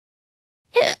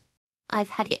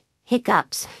I've had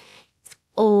hiccups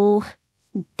all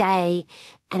day,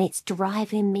 and it's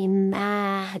driving me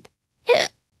mad.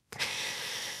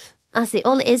 Honestly,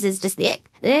 all it is just the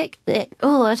ick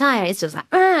all the time. It's just like,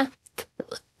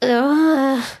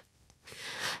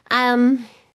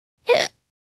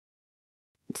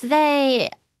 today,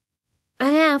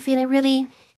 I'm now feeling really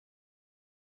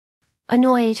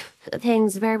annoyed at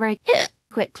things very, very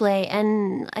quickly,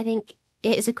 and I think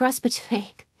it is a cross between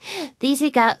these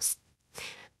hiccups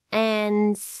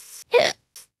and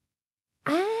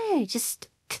just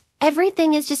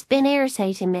everything has just been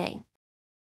irritating me.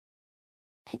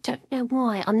 I don't know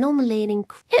why. I'm normally an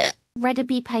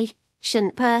incredibly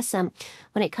patient person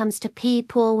when it comes to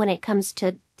people, when it comes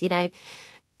to,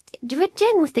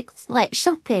 general things like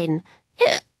shopping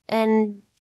and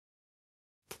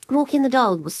walking the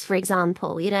dogs, for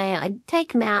example. I'd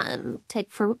take them out and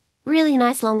take for a really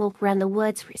nice long walk around the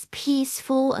woods where it's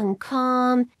peaceful and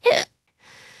calm.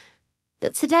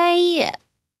 But today,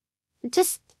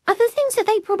 just other things that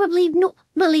they probably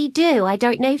normally do, I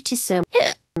don't notice so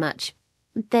much.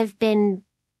 They've been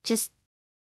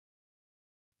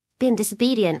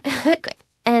disobedient.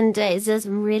 And it's just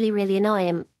really, really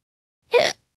annoying.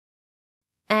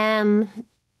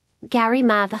 Gary,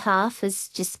 my other half, has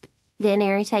just been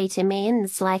irritating me in the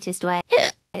slightest way.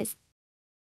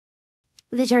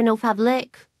 The general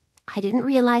public, I didn't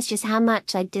realize just how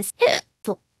much I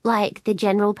dislike the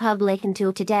general public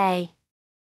until today.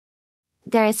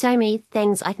 There are so many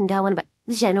things I can go on about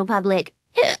the general public.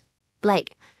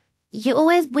 Like, you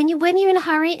always, when you're in a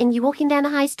hurry and you're walking down a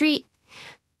high street,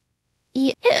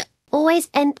 you always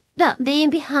end up being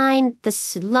behind the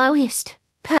slowest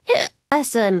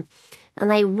person,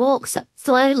 and they walk so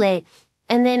slowly,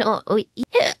 and then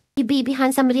you be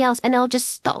behind somebody else, and they'll just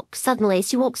stop suddenly,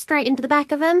 so you walk straight into the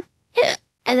back of them,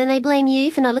 and then they blame you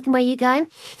for not looking where you're going.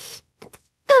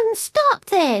 Don't stop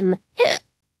them!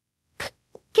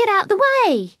 Get out the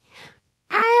way!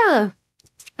 Ow!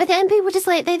 But then people just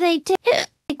they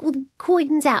take all the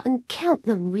coins out and count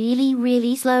them really,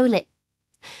 really slowly.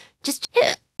 Just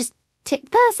take the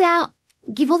purse out,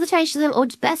 give all the change to them, or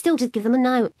better still, just give them a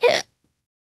note.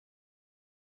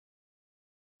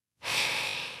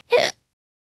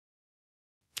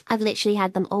 I've literally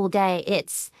had them all day.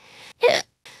 It's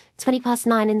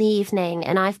 9:20 in the evening,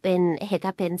 and I've been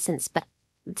hiccuping since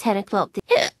 10 o'clock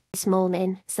this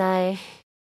morning, so